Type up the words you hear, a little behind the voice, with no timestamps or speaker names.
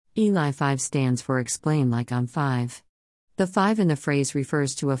Eli 5 stands for explain like I'm 5. The 5 in the phrase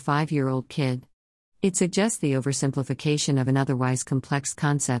refers to a 5-year-old kid. It suggests the oversimplification of an otherwise complex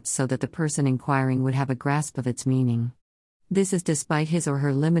concept so that the person inquiring would have a grasp of its meaning. This is despite his or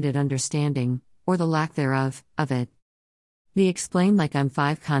her limited understanding, or the lack thereof, of it. The explain like I'm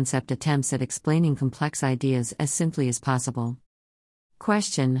 5 concept attempts at explaining complex ideas as simply as possible.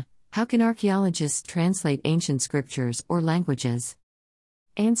 Question: how can archaeologists translate ancient scriptures or languages?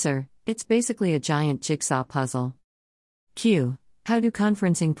 Answer: it's basically a giant jigsaw puzzle. Q: how do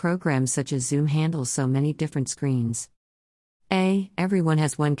conferencing programs such as Zoom handle so many different screens? A: everyone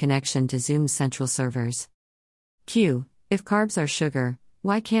has one connection to Zoom's central servers. Q: if carbs are sugar,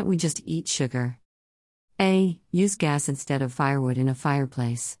 why can't we just eat sugar? A: use gas instead of firewood in a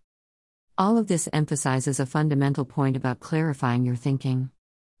fireplace. All of this emphasizes a fundamental point about clarifying your thinking.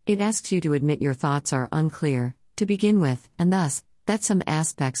 It asks you to admit your thoughts are unclear, to begin with, and thus, that some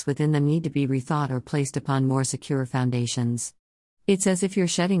aspects within them need to be rethought or placed upon more secure foundations. It's as if you're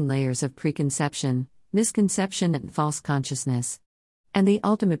shedding layers of preconception, misconception, and false consciousness. And the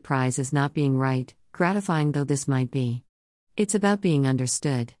ultimate prize is not being right, gratifying though this might be. It's about being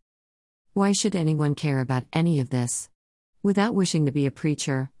understood. Why should anyone care about any of this? Without wishing to be a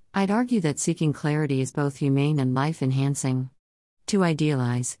preacher, I'd argue that seeking clarity is both humane and life-enhancing. To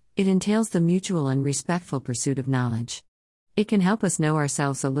idealize, it entails the mutual and respectful pursuit of knowledge. It can help us know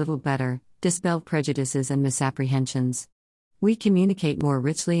ourselves a little better, dispel prejudices and misapprehensions. We communicate more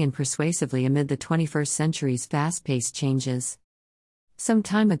richly and persuasively amid the 21st century's fast-paced changes. Some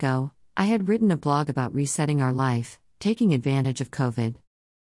time ago, I had written a blog about resetting our life, taking advantage of COVID.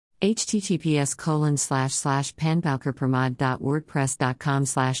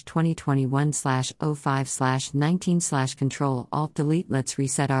 https://panbalkerpramod.wordpress.com/2021/05/19/Control-Alt-Delete Let's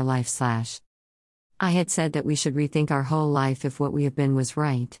reset our life/ I had said that we should rethink our whole life if what we have been was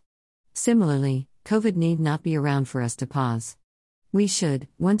right. Similarly, COVID need not be around for us to pause. We should,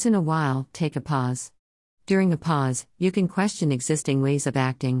 once in a while, take a pause. During a pause, you can question existing ways of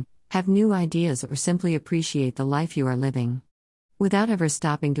acting, have new ideas, or simply appreciate the life you are living. Without ever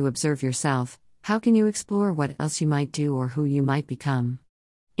stopping to observe yourself, how can you explore what else you might do or who you might become?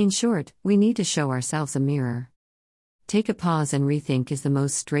 In short, we need to show ourselves a mirror. Take a pause and rethink is the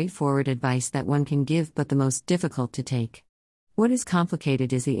most straightforward advice that one can give, but the most difficult to take. What is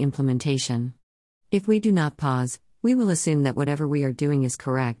complicated is the implementation. If we do not pause, we will assume that whatever we are doing is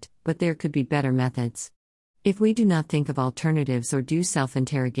correct, but there could be better methods. If we do not think of alternatives or do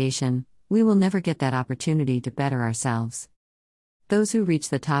self-interrogation, we will never get that opportunity to better ourselves. Those who reach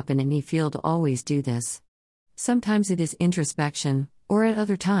the top in any field always do this. Sometimes it is introspection, or at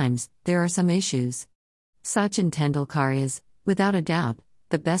other times, there are some issues. Sachin Tendulkar is, without a doubt,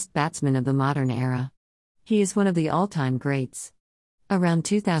 the best batsman of the modern era. He is one of the all-time greats. Around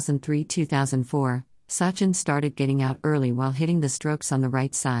 2003-2004, Sachin started getting out early while hitting the strokes on the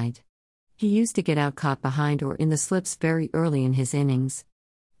right side. He used to get out caught behind or in the slips very early in his innings.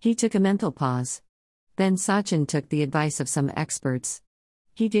 He took a mental pause. Then Sachin took the advice of some experts.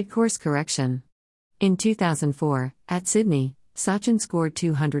 He did course correction. In 2004, at Sydney, Sachin scored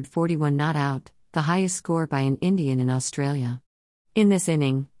 241 not out, the highest score by an Indian in Australia. In this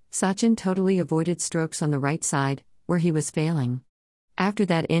inning, Sachin totally avoided strokes on the right side, where he was failing. After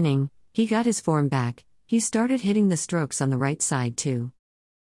that inning, he got his form back. He started hitting the strokes on the right side too.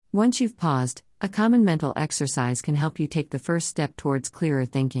 Once you've paused, a common mental exercise can help you take the first step towards clearer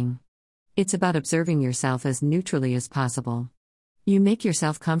thinking. It's about observing yourself as neutrally as possible. You make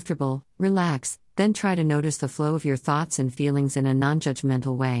yourself comfortable, relax, then try to notice the flow of your thoughts and feelings in a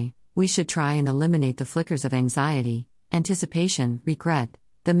non-judgmental way. We should try and eliminate the flickers of anxiety, anticipation, regret,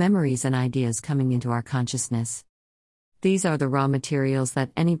 the memories and ideas coming into our consciousness. These are the raw materials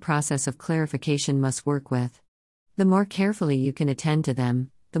that any process of clarification must work with. The more carefully you can attend to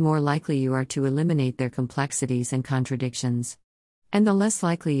them, the more likely you are to eliminate their complexities and contradictions. And the less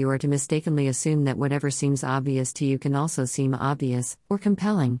likely you are to mistakenly assume that whatever seems obvious to you can also seem obvious, or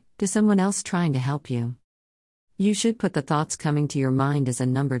compelling, to someone else trying to help you. You should put the thoughts coming to your mind as a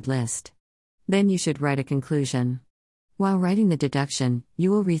numbered list. Then you should write a conclusion. While writing the deduction,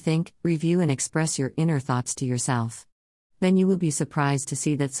 you will rethink, review, and express your inner thoughts to yourself. Then you will be surprised to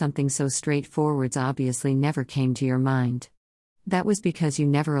see that something so straightforward obviously never came to your mind. That was because you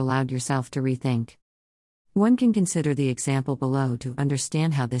never allowed yourself to rethink. One can consider the example below to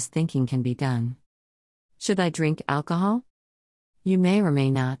understand how this thinking can be done. Should I drink alcohol? You may or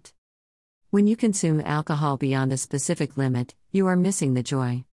may not. When you consume alcohol beyond a specific limit, you are missing the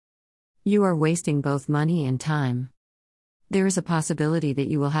joy. You are wasting both money and time. There is a possibility that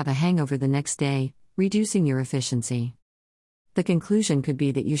you will have a hangover the next day, reducing your efficiency. The conclusion could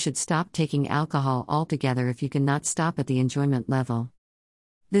be that you should stop taking alcohol altogether if you cannot stop at the enjoyment level.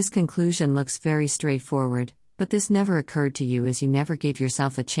 This conclusion looks very straightforward, but this never occurred to you as you never gave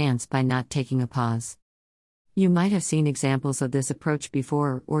yourself a chance by not taking a pause. You might have seen examples of this approach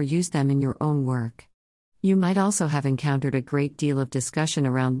before or used them in your own work. You might also have encountered a great deal of discussion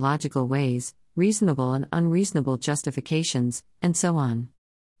around logical ways, reasonable and unreasonable justifications, and so on.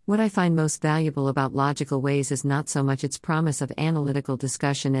 What I find most valuable about logical ways is not so much its promise of analytical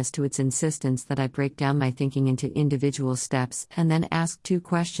discussion as to its insistence that I break down my thinking into individual steps and then ask 2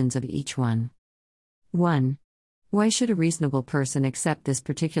 questions of each one. 1. Why should a reasonable person accept this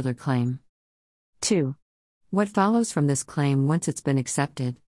particular claim? 2. What follows from this claim once it's been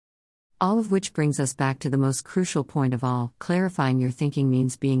accepted? All of which brings us back to the most crucial point of all: clarifying your thinking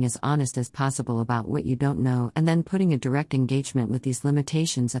means being as honest as possible about what you don't know and then putting a direct engagement with these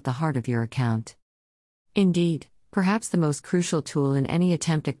limitations at the heart of your account. Indeed, perhaps the most crucial tool in any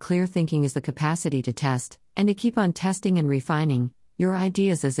attempt at clear thinking is the capacity to test, and to keep on testing and refining, your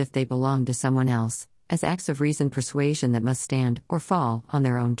ideas as if they belong to someone else, as acts of reasoned persuasion that must stand or fall on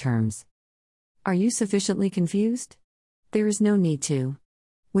their own terms. Are you sufficiently confused? There is no need to.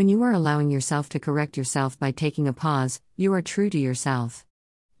 When you are allowing yourself to correct yourself by taking a pause, you are true to yourself.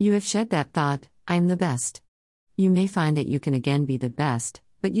 You have shed that thought, I am the best. You may find that you can again be the best,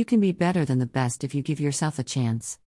 but you can be better than the best if you give yourself a chance.